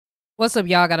What's up,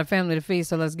 y'all? Got a family to feed,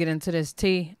 so let's get into this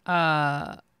tea.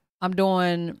 I'm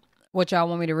doing what y'all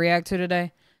want me to react to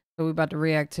today. So we about to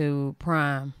react to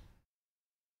Prime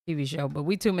TV show, but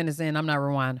we 2 minutes in. I'm not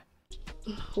rewinding.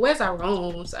 Where's our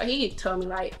room? So he told me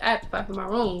like I had to fight for my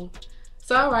room.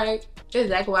 So alright,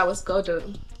 exactly what I was gonna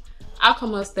do. I'll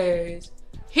come upstairs.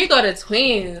 Here go the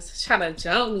twins trying to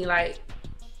jump me. Like,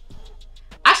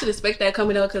 I should expect that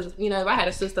coming up because, you know, if I had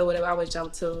a sister or whatever, I would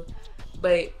jump too.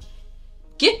 But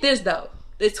get this though,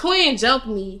 the twin jumped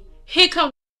me. Here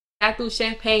comes I threw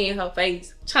champagne in her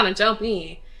face, trying to jump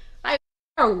in. Like,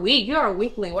 you're weak. You're a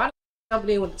weakling. Why you jump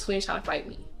in with the twin trying to fight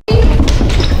me?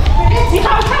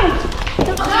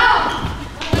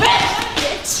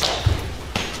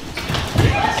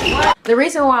 The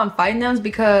reason why I'm fighting them is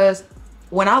because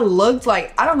when I looked,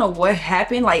 like, I don't know what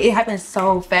happened. Like, it happened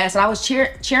so fast. And I was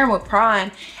cheering with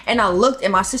Prime, and I looked,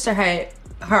 and my sister had,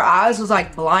 her eyes was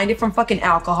like blinded from fucking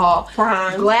alcohol.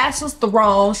 Prime. Glass was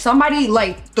thrown. Somebody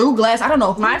like threw glass. I don't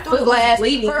know who threw glass.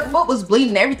 Her foot was bleeding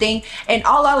and everything. And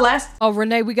all I last. Oh,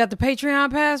 Renee, we got the Patreon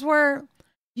password.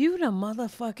 You the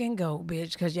motherfucking goat,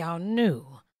 bitch, because y'all knew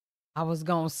I was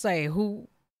gonna say who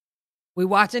we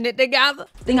watching it together.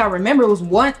 Thing I remember was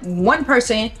one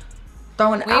person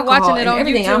throwing alcohol watching it and on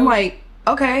everything. YouTube. I'm like,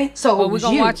 okay, so Well, we're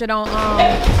gonna you. watch it on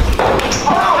and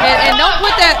don't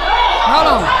put that, hold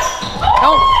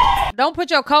on, don't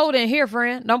put your code in here,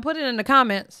 friend. Don't put it in the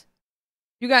comments.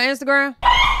 You got Instagram?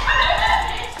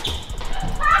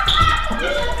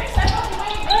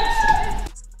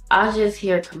 I just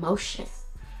hear commotion,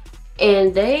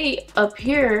 and they up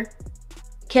here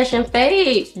catching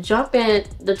fades, jumping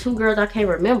the two girls I can't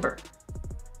remember,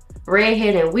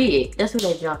 redhead and wig. That's who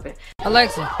they jumping.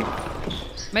 Alexa,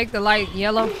 make the light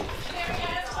yellow.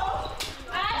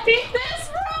 I picked this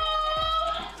room.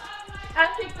 I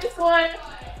picked this one.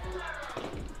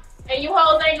 And you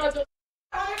hoes ain't gonna do.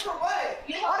 Running for what?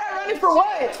 Running for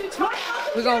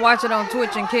what? We're gonna watch it on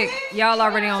Twitch and Kick. Y'all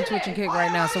already on Twitch and Kick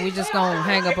right now, so we just gonna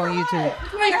hang up on YouTube.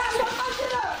 Come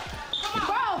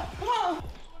on.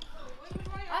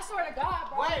 I swear to God,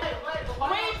 bro. Wait.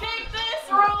 We picked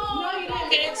this room. No, you didn't,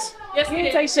 bitch. Yes, we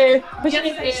did. Take shit. Yes, we did.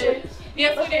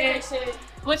 Yes, we did.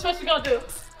 Which one you gonna do?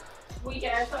 We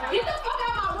asked. Get the fuck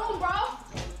out of my room, bro.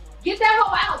 Get that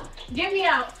hoe out. Get me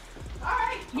out.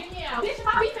 Alright, get me out. Bitch,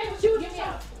 my beef ain't with you. Get me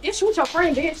out. Get shoot your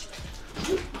friend, bitch.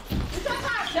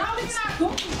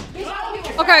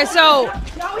 Okay,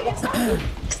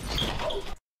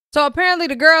 so apparently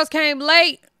the girls came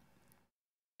late,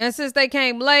 and since they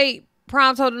came late,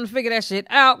 Prime told them to figure that shit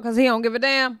out because he don't give a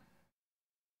damn.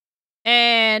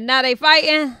 And now they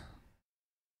fighting.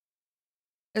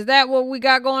 Is that what we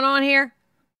got going on here?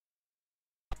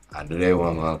 I knew they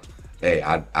weren't gonna. Hey,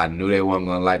 I knew they weren't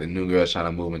gonna like the new girls trying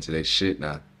to move into their shit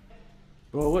now.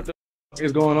 Bro, what the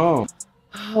is going on?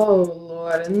 Oh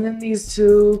Lord, and then these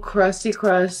two crusty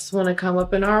crusts want to come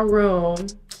up in our room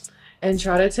and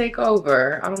try to take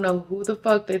over. I don't know who the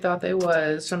fuck they thought they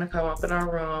was trying to come up in our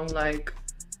room. Like,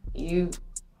 you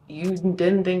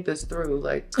didn't think this through.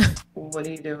 Like, what are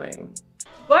you doing?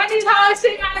 Boy, these hoes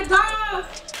shit gotta go.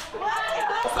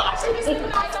 Why should be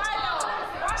sleeping outside though?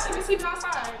 Why should be sleeping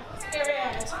outside? Scary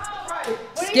ass. Right.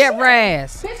 Scare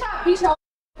ass. Bitch, I beat your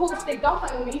pool stick. Don't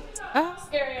play with me. Huh?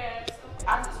 Scary ass.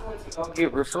 I just went to go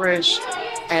get refreshed,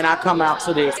 and I come out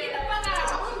to this. Get the fuck out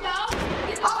of our room, though.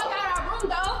 Get the fuck out of our room,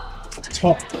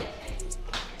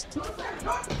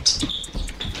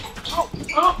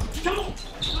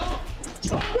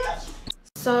 though.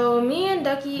 So me and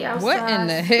Ducky outside, What in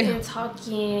the hell? sitting,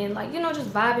 talking, like, you know, just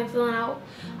vibing, feeling out.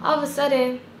 All of a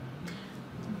sudden,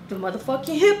 the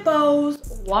motherfucking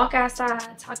hippos walk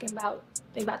outside talking about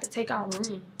they about to take our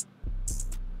room.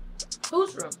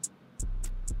 Whose room?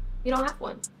 You don't have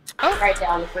one. Oh. Right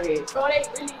down the fridge. Bro, they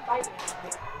really fighting.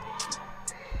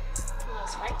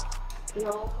 No,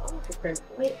 I want the Sprite.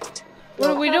 Wait.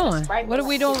 What are we doing? What are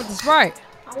we doing with the Sprite?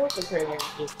 I want the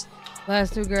Sprite.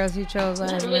 Last two girls he chose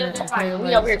last minute.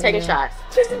 We over here taking shots.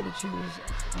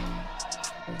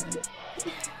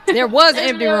 There was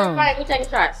empty room. Right, we taking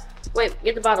shots. Wait,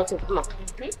 get the bottle too. Come on.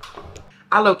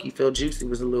 I low-key feel Juicy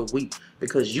was a little weak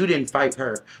because you didn't fight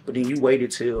her, but then you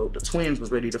waited till the twins was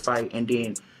ready to fight, and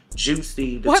then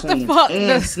Juicy, the What the twins, fuck and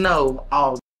does- Snow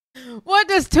all What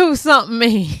does 2 something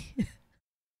mean?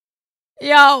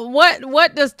 Y'all,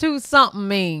 what does 2 something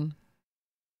mean?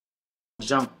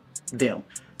 jumped them.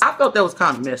 I felt that was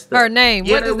kind of messed up. Her name,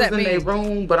 Yeah, what does was that in their mean?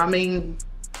 room, but I mean,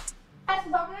 Ass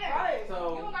is over there. Right,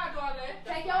 so you don't gotta do all that.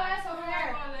 Take your ass over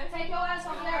there. Take your ass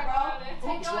over there,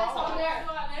 bro. Take your ass over there.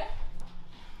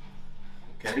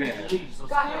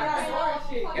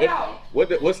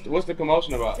 What's the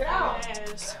commotion about? Get out.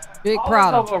 Big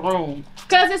problem. Over a room.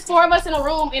 Cause it's 4 of us in a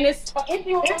room and it's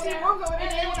empty room. Empty room over there,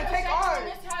 they wanna take ours.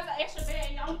 This has an extra bed.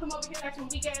 Y'all come over here like some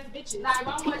weak ass bitches. Like, if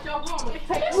I want your room,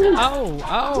 take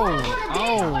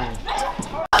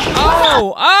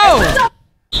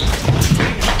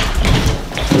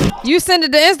You send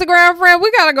it to Instagram, friend.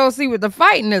 We gotta go see what the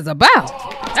fighting is about.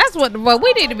 That's what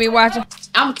we need to be watching.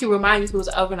 I'm gonna keep reminding you who's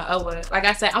over and over. Like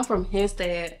I said, I'm from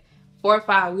Hempstead, 4 or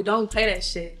 5. We don't play that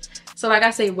shit. So like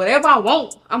I say, whatever I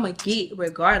want, I'm gonna get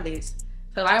regardless.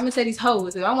 So like I'm gonna say these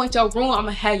hoes, if I want your room, I'm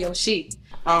gonna have your shit.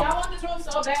 Y'all want this room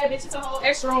so bad, bitch. It's a whole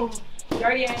extra room.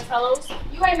 Dirty ass hoes.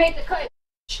 You ain't made the cut.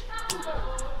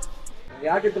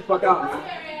 Yeah, get the fuck out, man.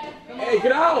 Hey,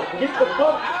 get out! Get the fuck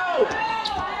out!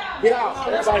 Get out!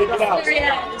 Everybody get out!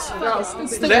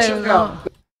 Let you go.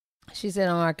 She said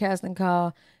on our casting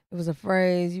call, it was a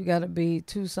phrase, you gotta be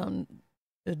to something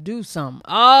to do something.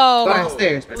 Oh,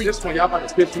 Downstairs. This one, y'all about to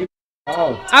spit me.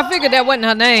 Oh. I figured that wasn't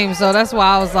her name, so that's why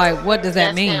I was like, what does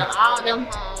that mean? All them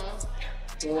homes,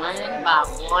 one by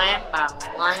one by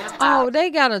one by Oh,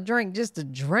 they got a drink just to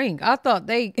drink. I thought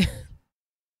they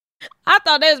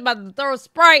was about to throw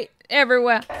Sprite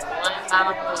everywhere. one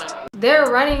by one. They're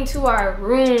running to our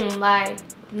room, like,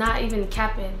 not even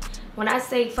capping. When I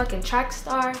say fucking track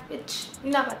star, bitch,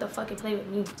 you're not about to fucking play with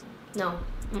me. No,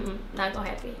 not gonna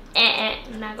happen.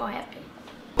 Not gonna happen.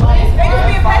 They gonna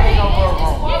be a petty.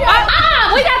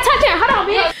 We got touching. Hold on,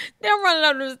 bitch. Them running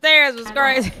up the stairs was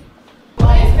crazy. They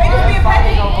gonna be a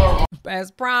petty.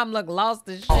 As Prime looked lost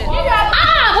as shit. We got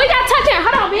touching.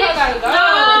 Hold on, bitch.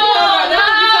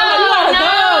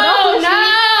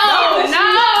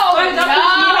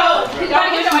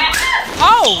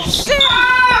 Oh shit!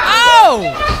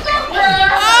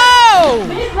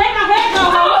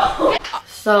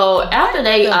 So after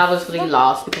they obviously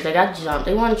lost because they got jumped,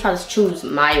 they want to try to choose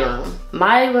my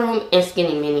room and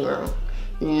Skinny Mini room.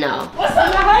 No. What's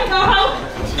up? How you go,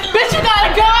 bitch, you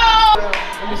gotta go!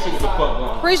 Let me see what the fuck going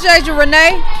on. Appreciate you,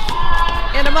 Renee.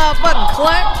 In the motherfucking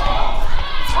clutch.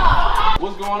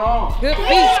 What's going on? Good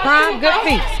feast, Prime. Good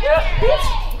feast.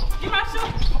 Get my shoe.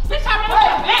 Bitch, I run off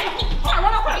your back. I run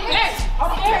off your back.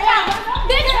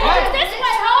 This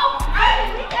way, ho.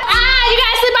 You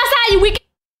gotta sleep outside, you weak.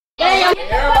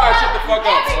 Everybody shut the fuck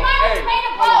up. Hey.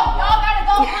 Y'all gotta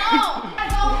go home.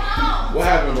 What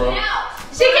happened, bro?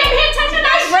 She came here touching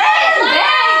our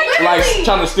shit. Like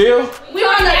trying to steal? We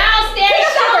were downstairs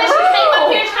showing. She came up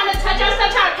here trying to touch our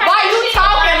stuff, trying to catch Why you shit.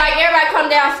 talking like everybody come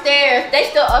downstairs? They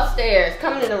still upstairs,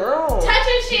 coming in the room.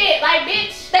 Touching shit, like,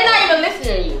 bitch. They not even listening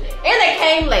to you. And they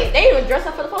came late. They didn't even dress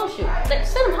up for the photo shoot. Send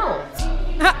them home.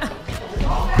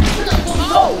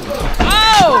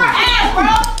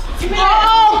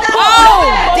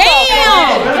 Damn!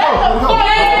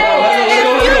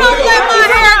 You don't let my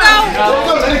hair go.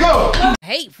 Let it go. I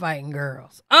hate fighting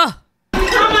girls. Oh,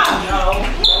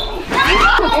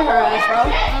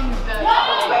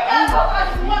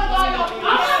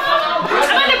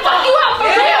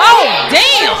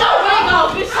 damn!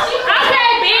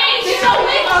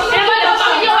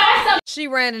 She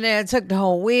ran in there and took the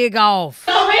whole wig off.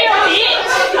 Right?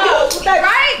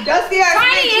 Dusty ass.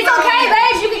 It's okay,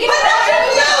 babe. You can get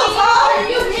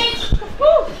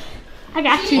I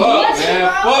got you. Fuck, man.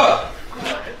 Fuck.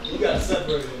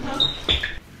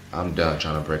 I'm done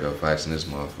trying to break up fights in this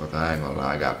motherfucker. I ain't gonna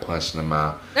lie, I got punched in the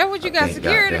mouth. That's what you got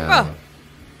security goddamn, for.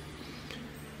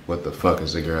 What the fuck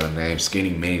is the girl name?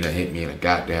 Skinny Mini that hit me in the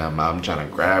goddamn mouth. I'm trying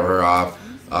to grab her off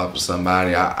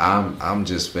somebody. I'm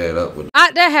just fed up with.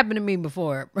 That happened to me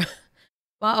before.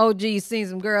 My OG seen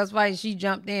some girls fighting. She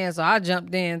jumped in, so I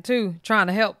jumped in too, trying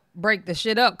to help break the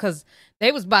shit up because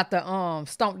they was about to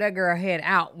stomp that girl head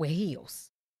out with heels.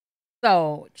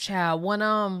 So, child, one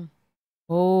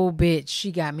oh bitch,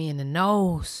 she got me in the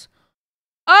nose.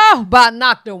 Oh, about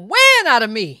knocked the wind out of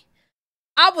me.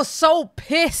 I was so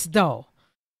pissed though.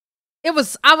 I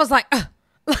was like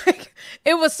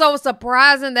it was so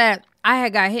surprising that I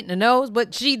had got hit in the nose,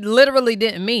 but she literally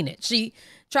didn't mean it. She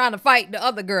trying to fight the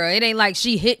other girl. It ain't like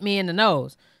she hit me in the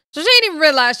nose. So she didn't even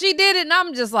realize she did it, and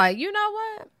I'm just like, you know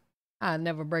what? I'll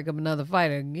never break up another fight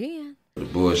again.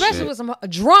 Bullshit. Especially with some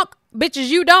drunk bitches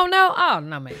you don't know. Oh,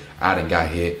 no, man. I done got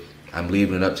hit. I'm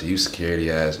leaving it up to you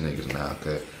security ass niggas now,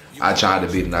 cause I tried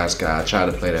to be the nice guy. I tried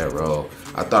to play that role.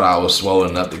 I thought I was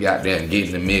swollen up to goddamn get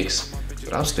in the mix,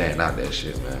 but I'm staying out that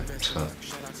shit, man.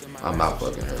 I'm out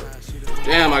fucking hurt.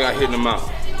 Damn, I got hit in the mouth.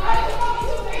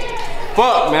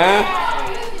 Fuck, man.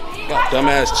 Got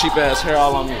dumbass, cheap ass hair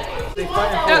all on me.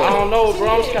 I don't know, bro.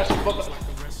 I'm just catching fuck up.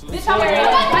 Bitch, I'm real,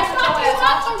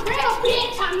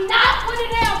 bitch. I'm not putting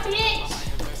it out, bitch.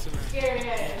 Scary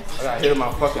ass. I got hit in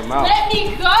my fucking mouth. Let me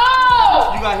go!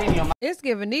 You got hit in your mouth. It's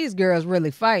giving these girls really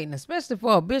fighting, especially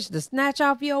for a bitch to snatch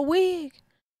off your wig.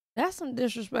 That's some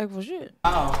disrespectful shit.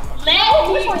 Let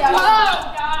me go!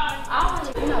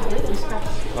 You're not bleeding.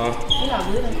 Huh? You're not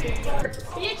bleeding.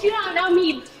 Bitch, you don't know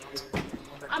me.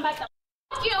 I'm about to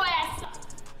fuck your ass up.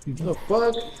 The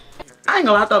fuck? I ain't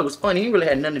gonna lie, I thought it was funny. He really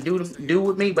had nothing to do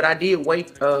with me, but I did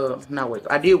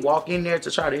I did walk in there to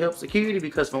try to help security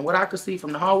because from what I could see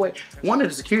from the hallway, one of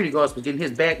the security guards was getting his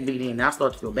back beat in, and I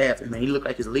started to feel bad for him. He looked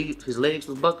like his legs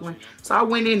was buckling. So I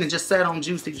went in and just sat on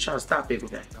Juicy to try to stop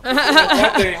everything. I'm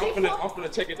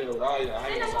finna take it there with all y'all.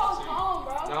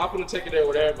 I'm finna take it there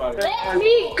with everybody. Let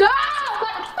me go! I'm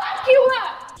gonna fuck you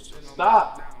up!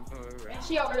 Stop.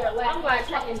 She over there laughing. I'm like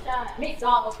fucking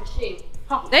McDonald's for shit.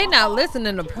 They not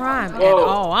listening to Prime at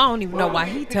all. I don't even know why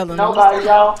he telling them. Nobody,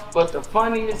 y'all, but the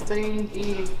funniest thing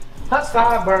is her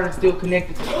sideburn still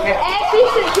connected to the cat. And she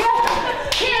said, yeah,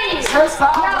 period. Her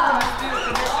sideburn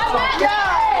still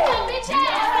connected to the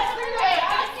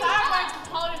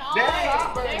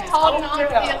cat. Holding on to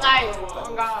your life.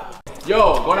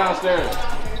 Yo, go downstairs.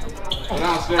 Go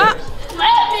downstairs.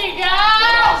 Let me go! Go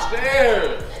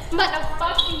downstairs. I'm about to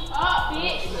fuck you up,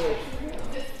 bitch.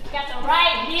 Got the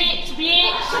right bitch.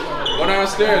 Go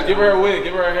downstairs. Give her her wig.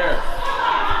 Give her her hair.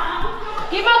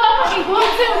 Give my motherfucking glue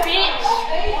too, bitch.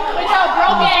 With your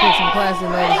broke Put some ass. classy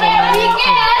ladies in Weak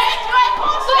there. ass.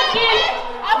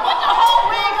 I put the whole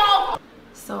wig on.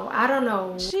 So I don't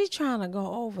know She trying to go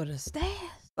over the stairs.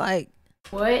 Like,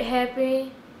 what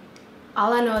happened.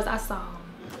 All I know is I saw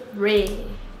redhead,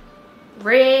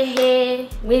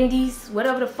 Wendy's,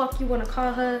 whatever the fuck you want to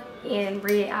call her, and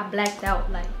red. I blacked out.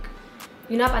 Like,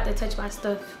 you're not about to touch my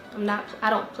stuff. I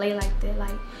don't play like that.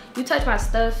 Like, you touch my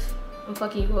stuff, I'm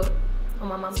fucking you up on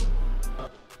my mama.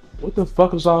 What the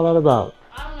fuck is all that about?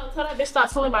 I don't know. Tell that bitch stop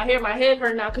pulling my hair. My head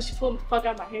hurt now because she pulled the fuck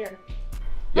out my hair.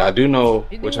 Y'all do know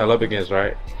what y'all up against,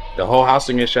 right? The whole house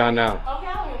against y'all now. Okay,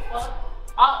 I don't give a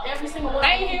fuck. Every single one.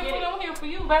 I ain't here for you. I'm here for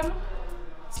you, baby.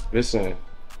 Listen,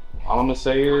 all I'm gonna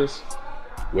say is,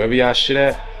 wherever y'all shit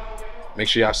at, make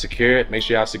sure y'all secure it. Make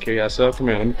sure y'all secure yourself. Come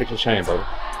here, let me pick your chain, brother.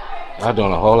 Y'all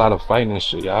doing a whole lot of fighting and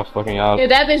shit. Y'all fucking y'all. If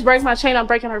that bitch breaks my chain, I'm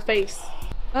breaking her face.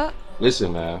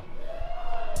 Listen, man.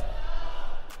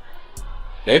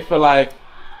 They feel like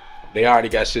they already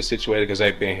got shit situated because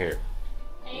they've been here.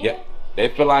 Yeah. They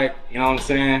feel like, you know what I'm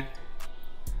saying?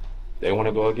 They want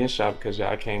to go against y'all because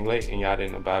y'all came late and y'all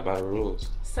didn't abide by the rules.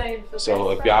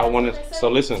 So if y'all want to, so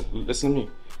listen to me.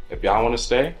 If y'all want to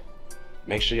stay,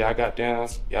 make sure y'all got down,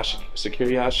 y'all should secure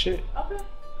y'all shit. Okay.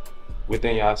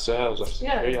 Within yourselves,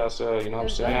 secure Yeah. yourselves, you know what I'm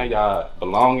saying? Y'all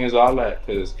belongings, all that,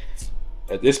 because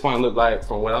at this point, look like,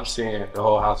 from what I'm seeing, the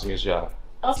whole house against y'all.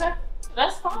 Okay.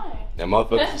 That's fine. That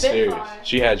motherfucker That's is been serious. fine.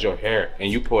 She had your hair,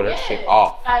 and you pulled that shit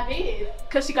off. I did.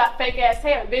 Because she got fake ass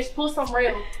hair. Bitch, pull some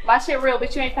real. My shit real,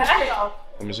 bitch. You ain't cut shit off.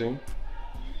 Let me see.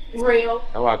 Real.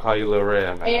 That's why I call you Lil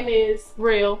Red, man. And is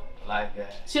real. Like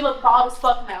that. She look bald as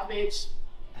fuck now, bitch.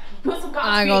 Put some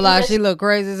I ain't gonna lie, she look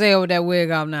crazy as hell with that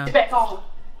wig off now. back on.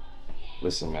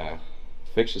 Listen, man.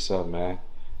 Fix yourself, man.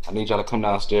 I need y'all to come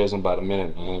downstairs in about a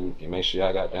minute, man. And make sure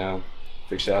y'all got down.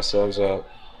 Fix yourselves up.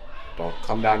 Don't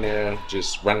come down there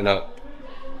just running up.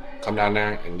 Come down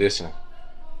there and listen.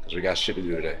 Because we got shit to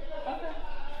do today.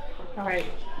 All right.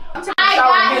 I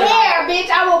got hair, bitch.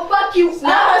 I will fuck you up.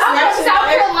 I'm from South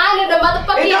Carolina, the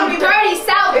motherfucking dirty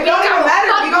South, bitch. It don't even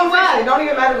matter. We gonna fix it. it. It don't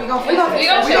even matter. We gonna fix it.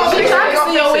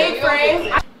 We gonna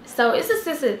fix it. So it's a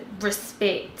sense of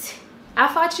respect. I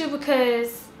fought you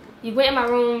because you went in my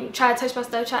room, tried to touch my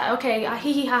stuff, okay,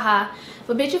 hee hee ha ha.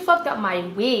 But bitch, you fucked up my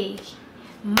wig.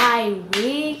 My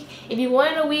wig. If you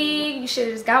wanted a wig, you should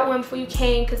have just got one before you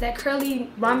came, because that curly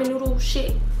ramen noodle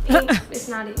shit, it's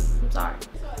not it. I'm sorry.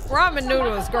 Ramen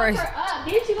noodle is crazy.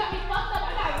 Bitch, you got me fucked up.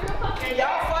 I got real fucking And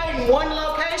y'all fighting one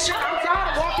location. I'm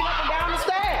tired of walking up and down the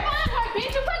stairs.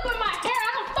 Bitch, you fuck with my hair.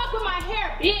 I don't fuck with my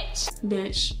hair, bitch.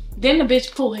 Bitch. Then the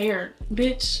bitch pull hair.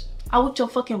 Bitch, I whipped your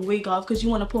fucking wig off because you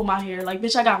want to pull my hair. Like,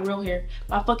 bitch, I got real hair.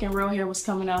 My fucking real hair was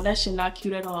coming out. That shit not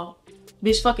cute at all.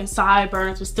 Bitch, fucking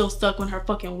sideburns was still stuck when her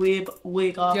fucking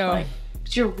wig off. Yo. Like,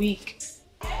 bitch, you're weak.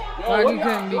 Like, you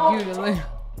couldn't be cute to live.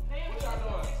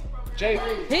 Jay,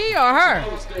 He or her?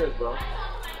 downstairs, bro.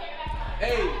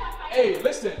 Hey,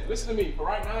 listen to me. For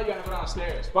right now, you gotta go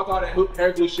downstairs. Fuck all that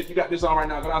hair glue shit. You got this on right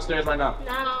now. Go downstairs right now.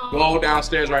 No. Go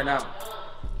downstairs right now.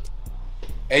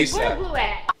 Where ASAP. blue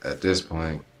at? At this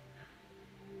point,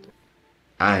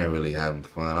 I ain't really having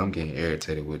fun. I'm getting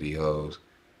irritated with these hoes.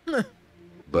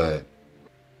 But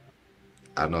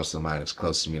I know somebody that's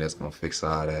close to me that's gonna fix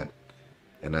all that.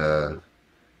 And I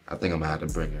think I'm gonna have to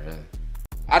bring her in.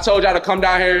 I told y'all to come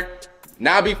down here.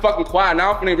 Now be fucking quiet.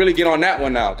 Now I'm finna really get on that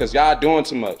one now, cause y'all doing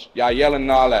too much. Y'all yelling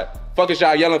and all that. Fuck is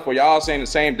y'all yelling for? Y'all all saying the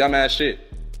same dumbass shit.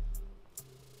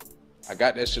 I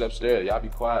got that shit upstairs. Y'all be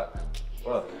quiet.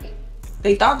 Fuck.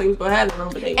 They thought they was gonna have the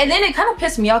room, but and then it kind of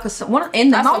pissed me off because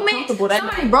in the moment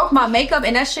somebody broke my makeup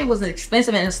and that shit was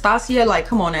expensive. And Anastasia, like,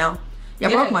 come on now, y'all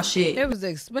broke my shit. It was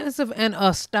expensive and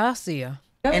Anastasia.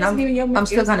 And I'm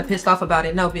still kind of pissed off about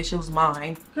it. No, bitch, it was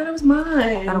mine. That was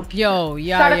mine. I don't. Yo,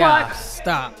 yeah,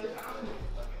 stop.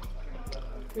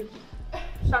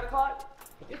 Shot o'clock.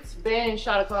 It's been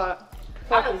shot o'clock.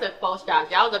 I done took 4 shots.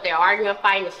 Y'all was up there arguing,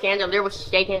 fighting, the chandelier was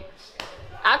shaking.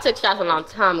 I took shots a long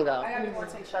time ago. I gotta be more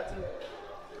take shots too.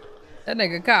 That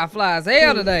nigga car fly as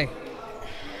hell today.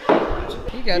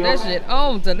 He got that shit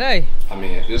on today. I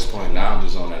mean, at this point now, I'm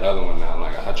just on that other one now.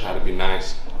 Like, I try to be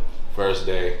nice first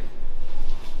day.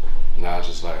 Now it's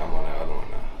just like I'm on that other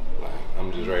one now. Like,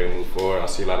 I'm just ready to move forward. I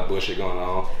see a lot of bullshit going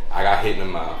on. I got hit in the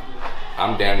mouth.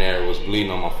 I'm down there, was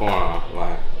bleeding on my forearm.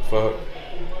 Like, fuck.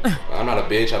 I'm not a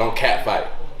bitch. I don't cat fight.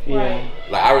 Yeah.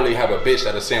 Like, I really have a bitch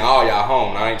that'll send all y'all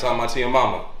home. Now, I ain't talking about to your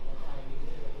mama.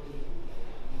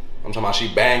 I'm talking about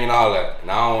she banging all that.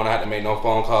 And I don't want to have to make no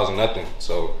phone calls or nothing.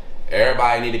 So,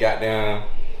 everybody need to goddamn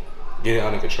get it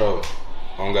under control.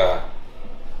 On God.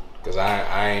 Because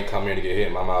I ain't come here to get hit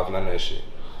in my mouth, none of that shit.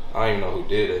 I don't even know who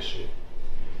did that shit.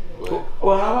 But,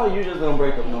 well, how about you just gonna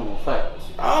break up no more fights?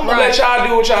 I'm gonna let y'all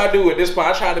do what y'all do at this point.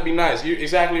 I try to be nice. You're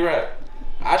exactly right.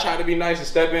 I try to be nice and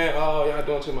step in. Oh, y'all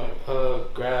doing too much.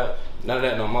 Grab. None of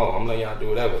that no more. I'm letting y'all do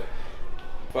whatever.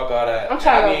 Fuck all that. I'm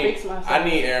trying to fix myself. I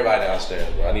need everybody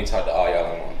downstairs, bro. I need to talk to all y'all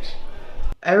at once.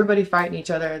 Everybody fighting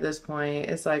each other at this point.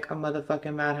 It's like a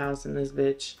motherfucking madhouse in this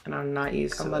bitch. And I'm not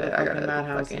used to it. I gotta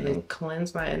madhouse and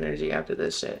cleanse my energy after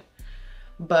this shit.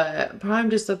 But Prime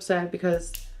just upset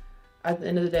because at the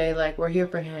end of the day, like, we're here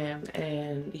for him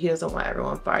and he doesn't want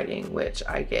everyone fighting, which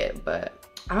I get. But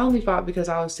I only fought because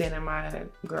I was standing my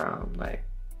ground, like,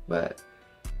 but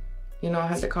you know, I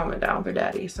had to calm it down for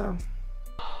daddy, so.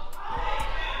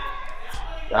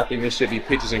 I think this should be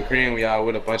peaches and cream when y'all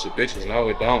with a bunch of bitches. No,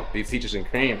 it don't be peaches and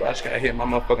cream, but I just gotta hit my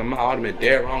motherfucking mouth. I would've been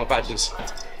dead wrong if I just,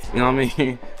 you know what I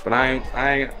mean? But I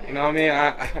ain't, you know what I mean?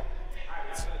 I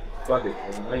fuck it.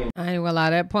 I ain't gonna lie,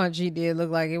 that punch he did look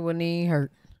like it wouldn't even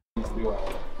hurt.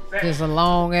 Just a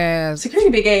long ass. Security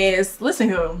big ass. Listen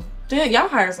here. Damn, y'all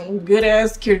hired some good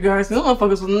ass security guards. Those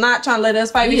motherfuckers was not trying to let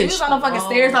us fight. We was on the fucking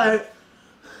stairs like.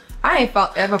 I ain't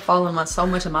ever fallen so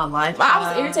much in my life. I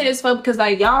was irritated as fuck because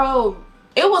like y'all,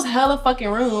 it was hella fucking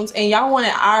rooms and y'all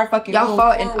wanted our fucking room. Y'all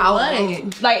fought in our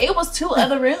room. Like it was 2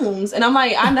 other rooms and I'm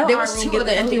like, I know there was 2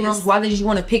 other empty rooms. Why did you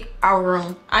want to pick our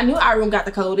room? I knew our room got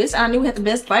the coldest. I knew we had the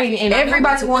best lighting and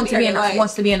everybody wants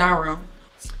to be in our room.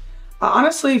 I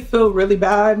honestly feel really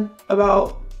bad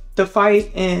about the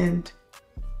fight and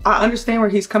I understand where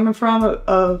he's coming from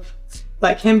of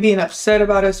like him being upset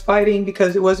about us fighting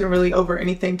because it wasn't really over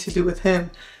anything to do with him.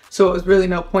 So it was really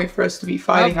no point for us to be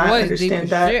fighting. I understand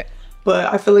that. Shit.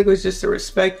 But I feel like it was just a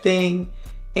respect thing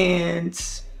and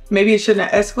maybe it shouldn't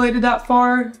have escalated that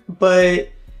far, but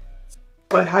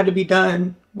what had to be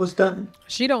done was done.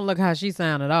 She don't look how she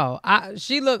sound at all.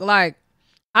 She look like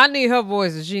I need her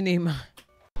voice and she need mine.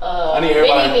 I need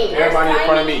everybody in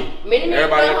front of me.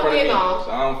 Everybody in front of me.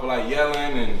 So I don't feel like yelling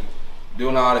and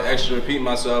doing all the extra, repeating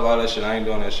myself, all that shit. I ain't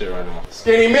doing that shit right now.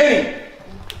 Skinny Minnie.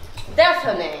 That's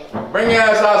her name. Bring your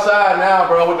ass outside now,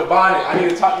 bro, with the bonnet. I need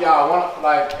to talk to y'all,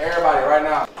 like everybody right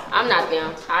now. I'm not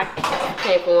them. I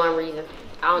came for one reason.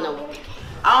 I don't know.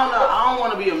 I don't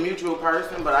want to be a mutual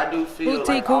person, but I do feel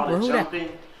like all the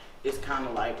jumping. It's kind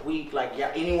of like weak. Like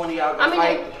any one of y'all gonna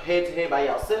fight head to head by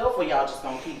yourself, or y'all just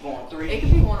gonna keep going 3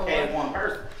 and one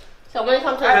person. So when it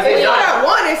comes to you got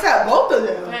one, they said both of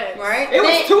them, right? It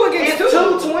was 2 against 2.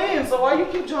 It's 2 twins, so why you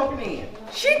keep jumping in?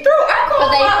 She threw. I called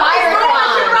they fired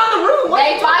around the room.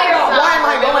 They fired why am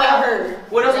I going at her?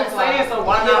 What else I'm saying? So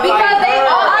why not? Because they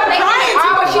all. I'm trying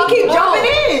to, but she keep jumping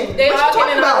in. They what you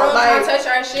talking about? Like touch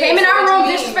our shit. Came in our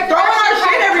room, disrespecting our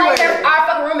shit everywhere. Our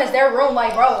fucking room is their room,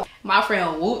 like bro. My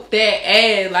friend whooped that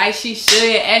ass like she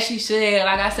should, as she should.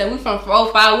 Like I said, we from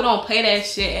 405. We don't play that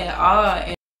shit at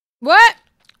all. What?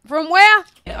 From where?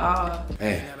 At all.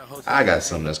 Hey, I got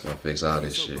something that's gonna fix all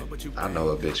this shit. I know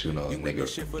a bitch who knows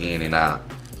nigga in and out.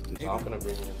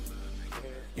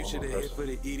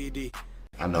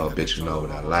 I know a bitch who know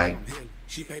what I like.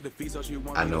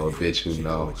 I know a bitch who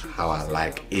know how I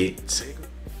like it.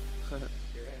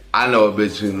 I know a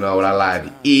bitch who know what I like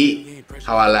to eat,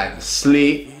 how I like to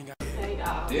sleep.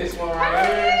 This one right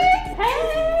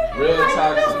here, real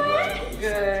toxic, bro.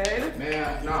 Good.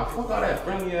 Man, nah, fuck all that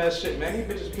friendly ass shit, man.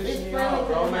 These bitches pissing me off,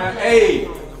 bro, man. Hey,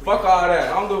 Fuck all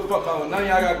that. I don't give a fuck all none of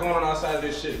y'all got going on outside of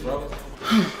this shit, bro.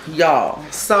 Y'all,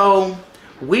 so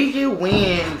we get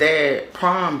wind that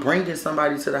Prime bringing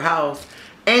somebody to the house,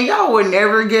 and y'all would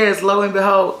never guess, lo and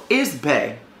behold, it's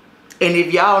Bae. And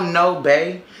if y'all know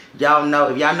Bae, y'all know,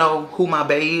 if y'all know who my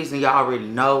Bae is, and y'all already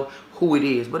know who it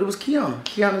is. But it was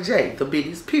Kianna J, the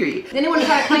biggest, period. Then they want to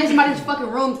try to clean somebody's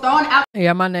fucking room, throwing out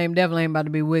Yeah, my name definitely ain't about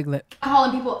to be Wiglet. alcohol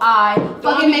in people's eye,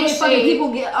 fucking making fucking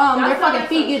people get their fucking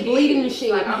feet get bleeding and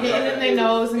shit. Like, I'm hitting their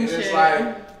nose and shit. It's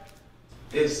like,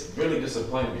 it's really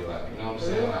disappointing me, like, you know what I'm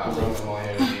saying? Like, I brought them on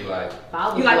here to be like,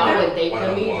 you like that? one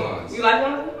of the ones. You like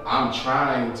one of them? I'm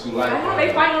trying to like. How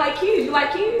they fighting like kids? You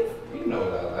like kids? You know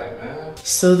what I like, man.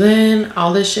 So then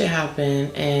all this shit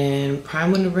happened and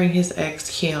Prime wanted to bring his ex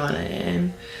Kianna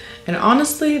in. And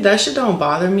honestly, that shit don't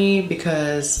bother me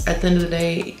because at the end of the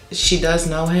day, she does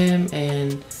know him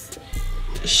and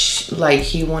like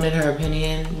he wanted her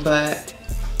opinion, but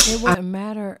it wouldn't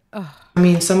matter. Ugh. I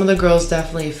mean, some of the girls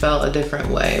definitely felt a different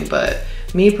way, but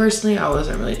me personally, I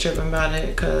wasn't really tripping about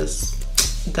it because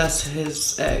that's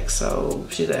his ex, so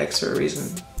she's an ex for a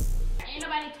reason. Ain't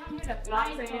nobody come here to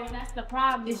fight, so that's the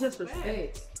problem. It's just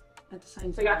respect at the same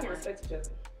time. So y'all can't respect each other.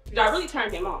 Y'all really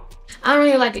turned him off. I don't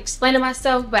really like explaining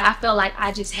myself, but I felt like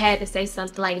I just had to say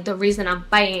something. Like, the reason I'm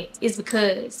fighting is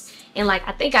because, and like,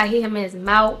 I think I hit him in his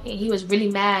mouth and he was really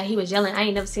mad. He was yelling. I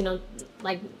ain't never seen him,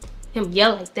 like, him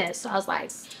yell like that. So I was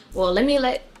like, well, let me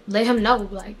let him know,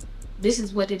 like, this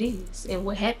is what it is and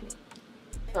what happened.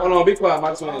 Hold on, be quiet.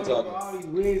 My twin talking. All these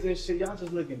wigs and shit, y'all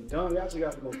just looking dumb. Y'all just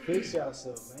got to go fix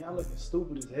yourself, man. Y'all looking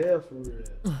stupid as hell for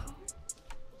real.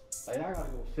 Like, y'all gotta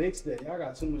go fix that. Y'all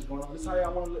got too much going on. This how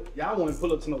y'all want to look. Y'all want to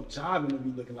pull up to no job and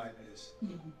be looking like this.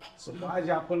 So why is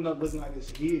y'all putting up looking like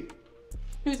this here?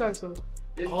 Who's talking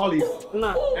to? All of y'all.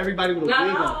 No. Everybody with a wig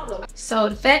on. So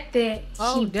the fact that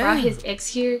he brought his ex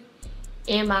here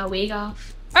and my wig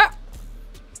off,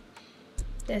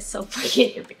 that's so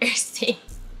fucking embarrassing.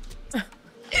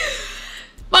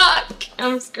 Fuck!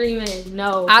 I'm screaming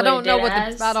no. I don't know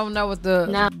what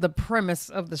the premise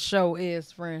of the show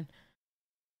is, friend.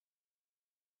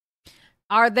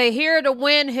 Are they here to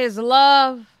win his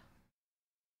love?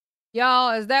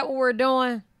 Y'all, is that what we're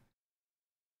doing?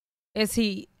 Is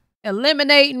he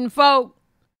eliminating folk?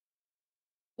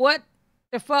 What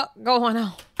the fuck going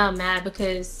on? I'm mad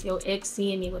because your ex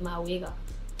seeing me with my wig off.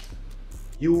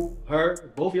 You, her,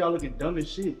 both of y'all looking dumb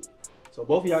as shit. So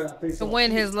both of y'all got to face to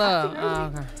win his love.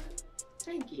 Oh, okay.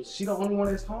 Thank you. She the only one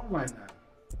that's home right now.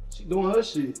 She doing her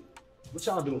shit. What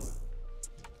y'all doing?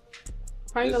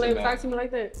 How you gonna let him talk to me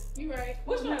like that? You right.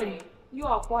 What's your name? You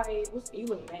all quiet. You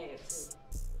look mad too.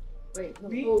 Wait,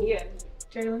 me? Yeah.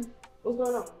 Jalen, what's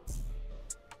going on?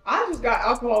 I just got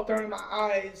alcohol thrown in my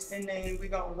eyes, and then we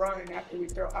gonna run after we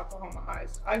throw alcohol in my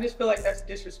eyes. I just feel like that's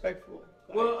disrespectful.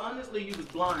 Well, honestly, you was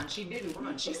blind. She didn't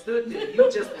run. She stood there. You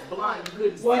just was blind. You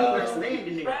couldn't see her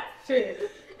standing there.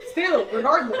 Shit. Still,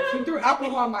 regardless, you threw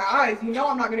alcohol in my eyes. You know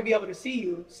I'm not gonna be able to see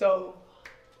you, so.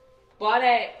 All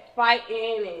that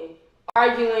fighting and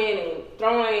arguing and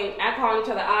throwing alcohol in each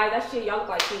other's eyes, that shit, y'all look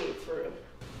like kids for real.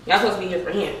 Y'all supposed to be here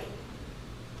for him.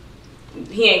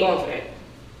 He ain't going for that.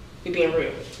 He being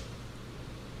real.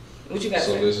 What you got to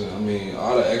say? So listen, I mean,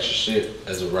 all the extra shit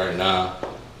as of right now,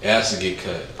 it has to get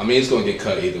cut. I mean, it's gonna get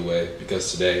cut either way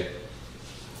because today,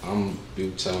 I'm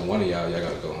telling one of y'all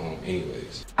gotta go home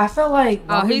anyways. I feel like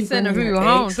he's sending you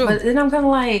home too. But then I'm kind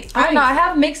of like, I don't know. I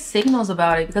have mixed signals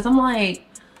about it because I'm like,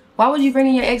 why would you bring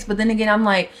in your ex? But then again, I'm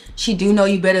like, she do know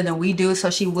you better than we do,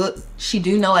 so she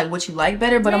do know like what you like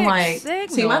better. But I'm like,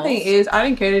 see, my thing is, I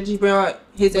didn't care that you brought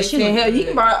his ex in. Hell, he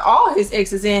can bring all his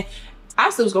exes in.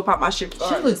 I still was gonna pop my shit. She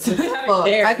looked good as fuck.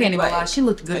 I can't even lie. She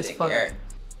looked good as fuck.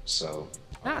 So,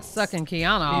 not sucking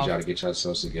Kianna I need off. y'all to get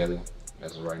yourselves together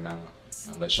as of right now.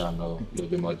 I'll let y'all know a little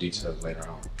bit more details later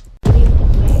on.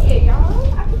 Hey,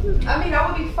 y'all. I mean,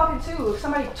 I would be fucking too if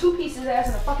somebody two-piece his ass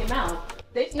in the fucking mouth.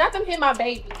 Not them hit my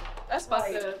baby. That's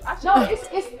fucked up. No, it's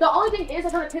the only thing is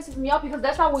that kind of pisses me off because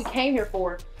that's not what we came here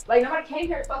for. Like, nobody came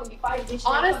here to fucking be fighting bitches.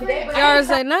 Honestly, Y'all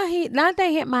say, not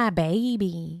they hit my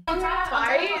baby. I'm trying to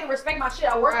fight and respect my shit.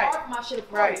 I work hard for my shit.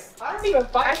 Right. I don't even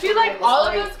fight. I feel like all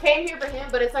of us came here for him,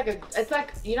 but it's like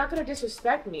you're not gonna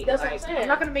disrespect me. That's like, what I'm saying. I'm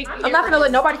not gonna make. I'm not gonna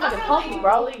let nobody fucking punk me,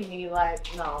 bro. Me,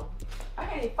 like, no. I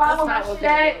can't even follow my shit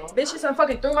at. Bitches done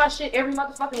fucking threw my shit every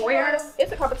motherfucking where.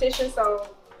 It's a competition, so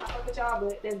I fuck with y'all,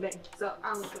 but that's bang. So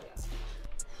I don't know.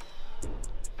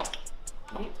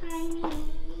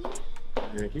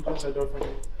 Yeah, keep that door for me.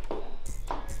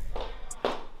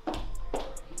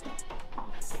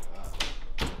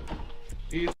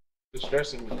 You're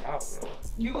stressing me out, bro.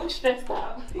 You look stressed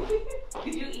out.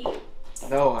 Did you eat?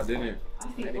 No, I didn't. I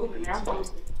see food in there.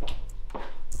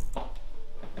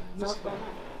 What's going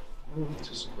on?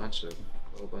 Just a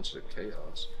whole bunch of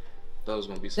chaos. Thought it was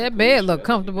gonna be That bed look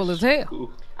comfortable as hell.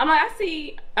 Cool. I'm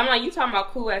like, you talking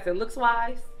about cool as it looks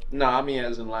wise? No, I mean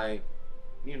as in like,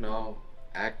 you know,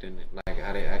 acting like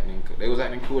how they acting. They was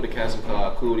acting cool. The cast and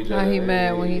call cool with each other. How he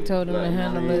mad when he told them to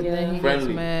handle it, then he gets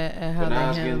mad at how But now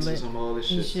it's they getting handle to it. some all this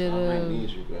He shit. should I might have. need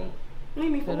you, bro. I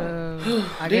These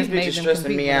guess made bitches them stressing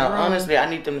compete me with out. Ron. Honestly, I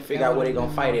need them to figure out where they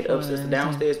gonna fight it, upstairs or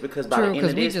downstairs, because by the end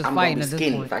of this, I'm gonna be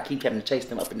skinny if I keep having to chase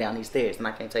them up and down these stairs, and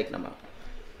I can't take them out.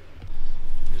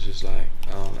 It's just like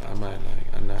I don't know.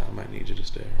 I might need you to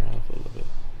stay around for a little bit.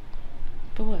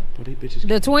 For what? But these bitches.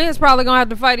 The twins probably gonna have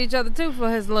to fight each other too for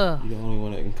his love. You're the only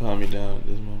one that can calm me down at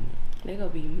this moment. They gonna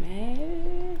be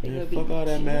mad. Yeah, fuck all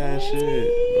that mad shit,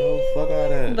 bro. Fuck all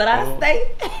that. But I bro.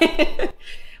 stay. As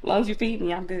long as you feed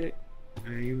me, I'm good.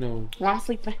 Man, you know. While I'm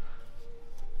sleeping.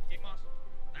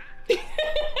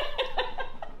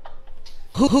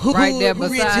 Right there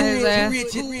beside his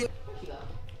ass.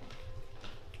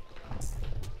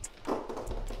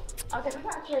 Okay, we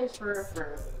gotta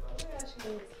transfer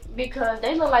because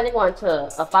they look like they're going to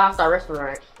a 5-star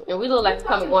restaurant, and we look like we're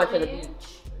coming going to the beach.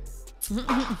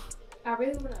 I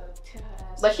really want to tell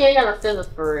her. But she ain't got no scissors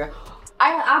for real.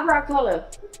 I brought color.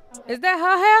 Is that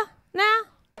her hair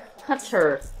now? Cut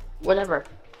her, whatever.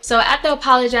 So after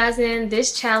apologizing,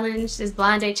 this challenge, this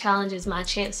blind date challenge, is my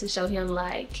chance to show him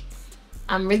like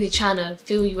I'm really trying to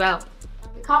feel you out.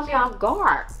 Caught me off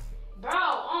guard. Bro,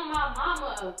 on my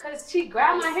mama, cause she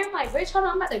grabbed my hair. I'm like, bitch, hold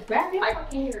on, I'm about to grab your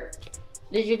fucking hair.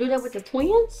 Did you do that with the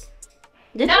twins?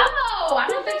 No, I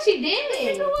don't think she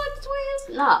did. You with the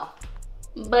twins? No.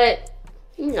 But,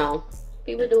 you know,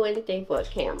 people do anything for a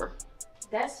camera.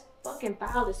 That's fucking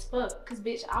foul as fuck. Cause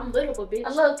bitch, I'm little, but bitch. A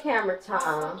little camera I'll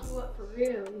time. fuck you up for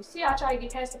real. You see, I try to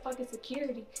get past the fucking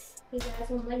security. His ass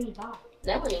won't let me by.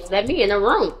 That wouldn't even let me in the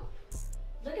room.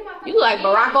 Look at my fucking You like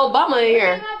hand. Barack Obama in Look here.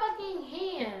 at my fucking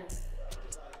hand.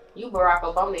 You Barack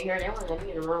Obama in here. They wouldn't let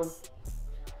me in the room.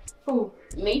 Who?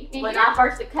 Me? When I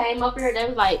first came up here, they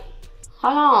was like,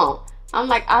 hold on. I'm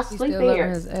like, I He sleep still in loving here.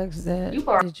 his ex. That You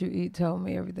Barack did you eat told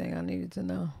me everything I needed to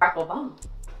know. Obama.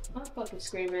 I'm fucking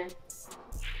screaming.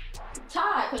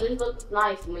 Tired, because it looks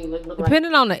nice when you look like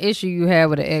Depending on the issue you have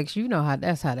with the ex, you know how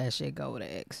that shit go with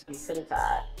the ex. you feeling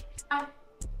tired.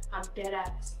 I'm dead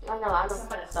ass. I know I'm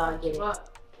gonna start getting it.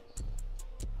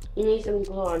 You need some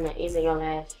glue on the end of your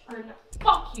lash.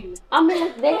 Fuck you. I'm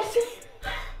being this.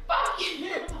 Fuck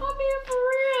you. I'm being for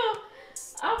real.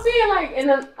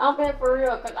 I'm being for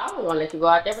real, because I wasn't gonna let you go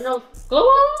out there with no glue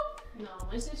on. No,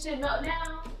 is this shit melt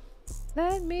now?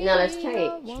 Let me No, let's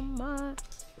change. woman.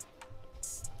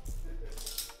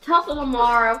 Tussle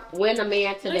tomorrow, win a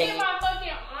man Look today. at my fucking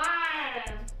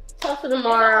arm. Tussle The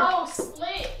tomorrow. whole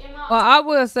split in my Well, I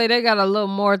will say they got a little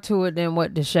more to it than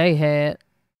what Deshae had.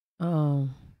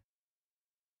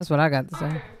 That's what I got to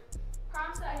say.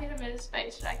 Prom said I hit him in his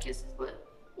face. Should I kiss his lip?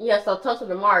 Yeah, so tussle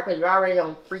tomorrow, because you're already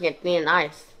on freaking thin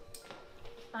ice.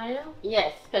 I am?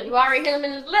 Yes, because you already hit him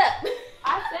in his lip.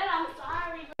 I said I'm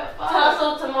sorry, but fuck.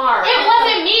 Tussle tomorrow. It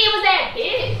wasn't me, it was that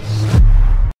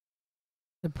bitch.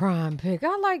 The prime pick.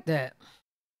 I like that.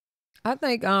 I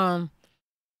think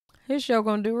his show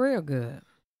gonna do real good.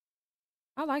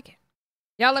 I like it.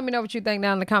 Y'all let me know what you think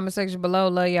down in the comment section below.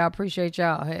 Love y'all. Appreciate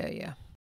y'all. Hell yeah.